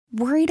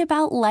Worried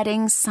about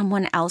letting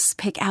someone else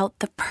pick out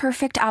the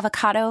perfect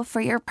avocado for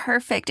your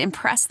perfect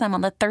impress them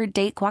on the third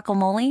date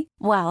guacamole?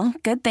 Well,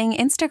 good thing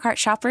Instacart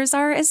shoppers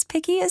are as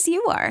picky as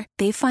you are.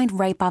 They find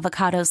ripe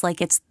avocados like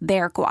it's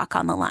their guac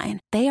on the line.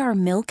 They are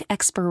milk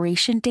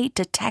expiration date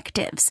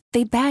detectives.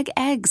 They bag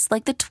eggs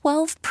like the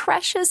 12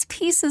 precious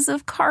pieces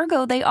of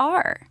cargo they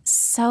are.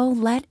 So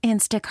let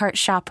Instacart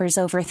shoppers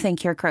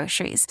overthink your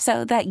groceries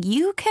so that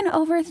you can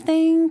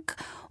overthink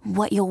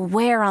what you'll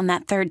wear on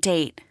that third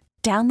date.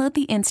 Download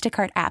the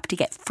Instacart app to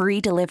get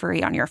free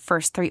delivery on your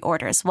first 3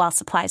 orders while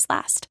supplies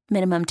last.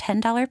 Minimum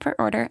 $10 per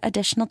order.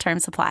 Additional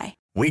terms apply.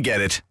 We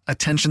get it.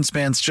 Attention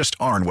spans just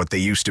aren't what they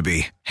used to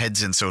be.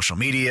 Heads in social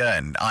media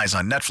and eyes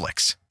on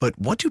Netflix. But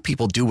what do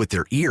people do with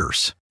their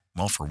ears?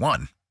 Well, for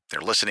one, they're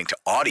listening to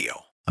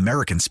audio.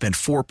 Americans spend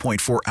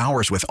 4.4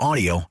 hours with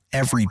audio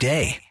every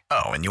day.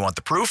 Oh, and you want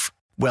the proof?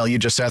 Well, you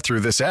just sat through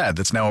this ad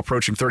that's now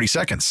approaching 30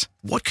 seconds.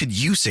 What could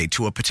you say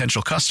to a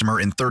potential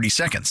customer in 30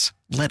 seconds?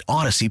 Let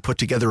Odyssey put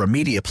together a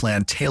media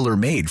plan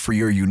tailor-made for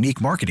your unique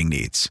marketing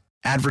needs.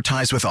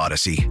 Advertise with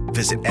Odyssey.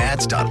 Visit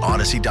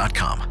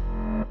ads.odyssey.com.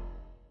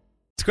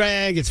 It's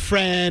Gregg, it's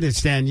Fred,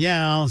 it's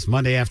Danielle. It's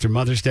Monday after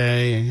Mother's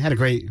Day. Had a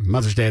great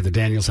Mother's Day at the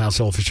Daniels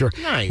household for sure.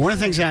 Nice. One of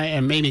the things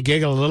that made me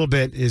giggle a little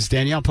bit is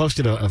Danielle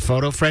posted a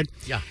photo, Fred.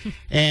 Yeah.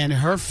 And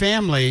her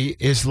family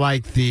is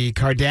like the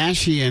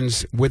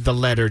Kardashians with the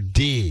letter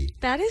D.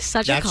 That is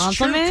such That's a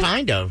compliment. true,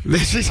 kind of.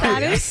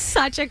 That is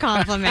such a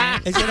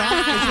compliment. Is it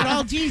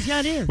all D's? Yeah,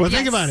 it is. Well,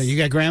 think about it. You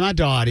got Grandma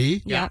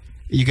Dottie. Yep.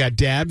 You got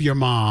Deb, your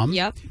mom.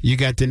 Yep. You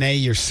got Danae,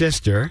 your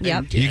sister.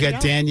 Yep. You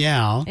got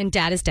Danielle. And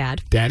Dad is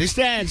Dad. Dad is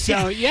Dad.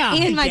 So, yeah.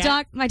 And my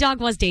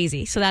dog was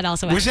Daisy, so that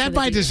also Was that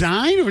by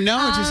design or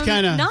no? It's just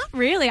kind of. Not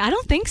really. I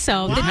don't think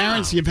so.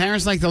 Wow. Your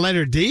parents like the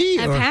letter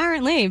D? Or?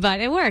 Apparently, but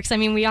it works. I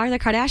mean, we are the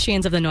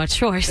Kardashians of the North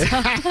Shore. So,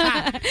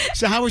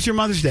 so how was your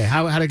Mother's Day?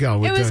 How'd it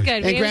go? It was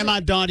good. And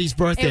Grandma Dottie's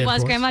birthday. It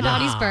was Grandma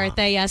Dottie's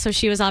birthday, yeah. So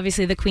she was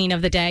obviously the queen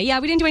of the day. Yeah,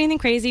 we didn't do anything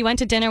crazy. Went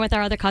to dinner with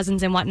our other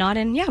cousins and whatnot,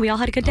 and yeah, we all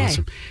had a good day.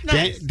 Awesome.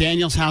 Nice.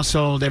 Daniel's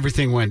household,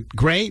 everything went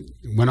great.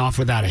 Went off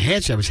without a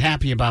hitch. I was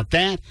happy about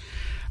that.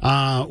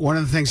 One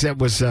of the things that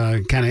was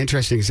kind of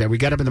interesting is that we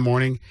got up in the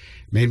morning,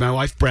 made my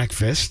wife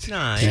breakfast.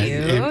 Nice.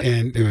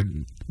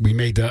 And we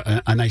made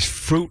a nice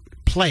fruit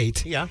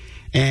plate. Yeah.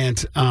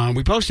 And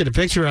we posted a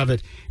picture of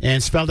it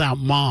and spelled out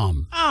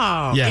mom.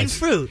 Oh, yes. in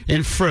fruit.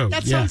 In fruit.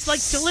 That sounds like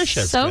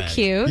delicious. So Greg.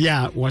 cute.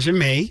 Yeah, it wasn't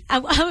me. I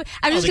was just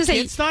going to say.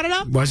 Kids thought it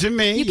up? Wasn't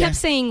me. You kept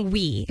saying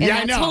we in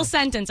that whole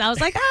sentence. I was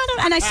like, I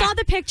don't. And I saw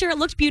the picture. It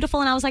looked beautiful.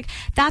 And I was like,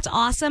 that's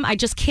awesome. I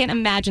just can't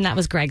imagine that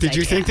was Greg's Did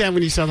you idea. think that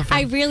when you saw the photo?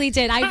 I really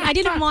did. I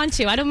didn't want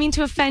to. I don't mean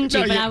to offend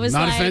you, but I was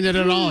not like. offended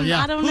at all,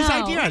 yeah. I don't Whose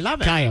know. idea? I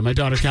love it. Kaya, my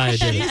daughter Kaya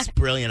did it. She's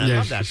brilliant. I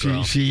love that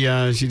girl. She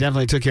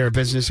definitely took care of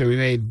business. So we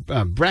made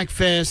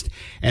breakfast,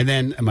 and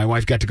then my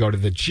wife got to go to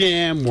the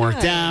gym,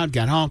 worked out,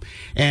 got home.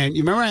 And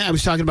you remember I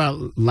was talking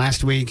about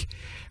last week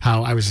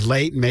how I was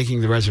late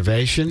making the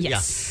reservation?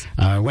 Yes.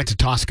 Went to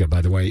Tosca,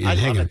 by the way, in I love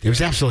Hingham. it. It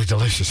was absolutely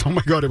delicious. Oh,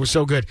 my God, it was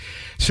so good.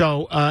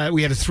 So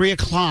we had a 3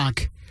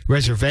 o'clock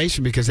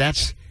reservation because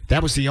that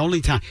was the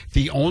only time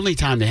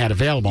they had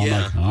available.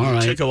 Yeah. I'm like, all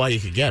right. It took a while you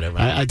could get it,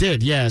 right? I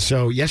did, yeah.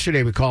 So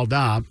yesterday we called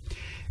up,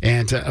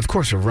 and of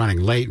course we're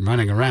running late and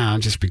running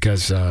around just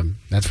because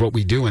that's what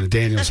we do in the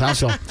Daniels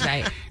household.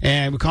 Right.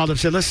 And we called up and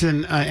said,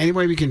 listen, any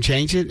way we can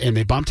change it? And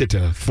they bumped it to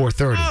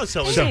 4:30. Oh,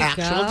 so it was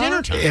actual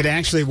dinner time. It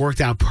actually worked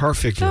out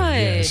perfectly.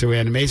 Yeah. Good. So we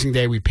had an amazing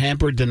day. We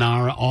pampered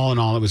Dinara. All in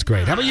all, it was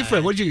great. How about you,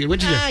 Fred? What'd you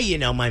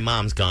do? My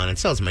mom's gone, and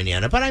so's my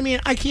Nana. But I mean,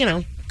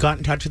 got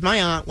in touch with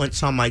my aunt, went and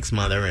saw Mike's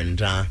mother, and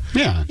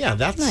yeah,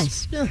 that's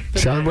nice. Yeah,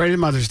 Celebrated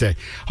Mother's Day.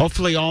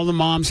 Hopefully all the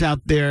moms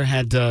out there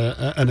had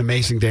an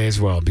amazing day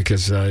as well,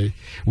 because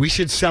we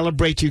should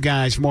celebrate you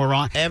guys more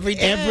often. Every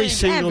day. Every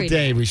single Every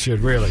day we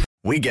should, really.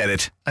 We get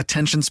it.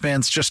 Attention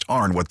spans just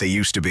aren't what they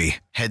used to be.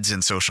 Heads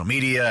in social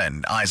media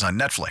and eyes on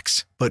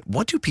Netflix. But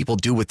what do people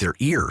do with their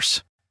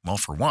ears? Well,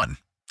 for one,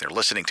 they're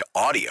listening to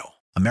audio.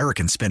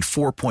 Americans spend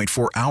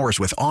 4.4 hours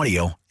with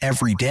audio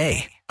every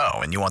day. Oh,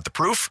 and you want the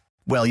proof?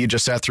 Well, you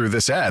just sat through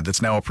this ad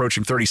that's now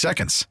approaching 30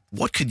 seconds.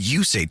 What could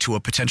you say to a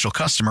potential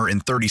customer in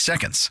 30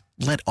 seconds?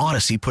 Let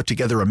Odyssey put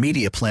together a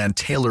media plan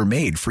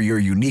tailor-made for your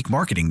unique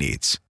marketing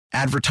needs.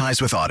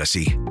 Advertise with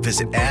Odyssey.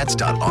 Visit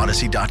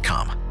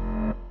ads.odyssey.com.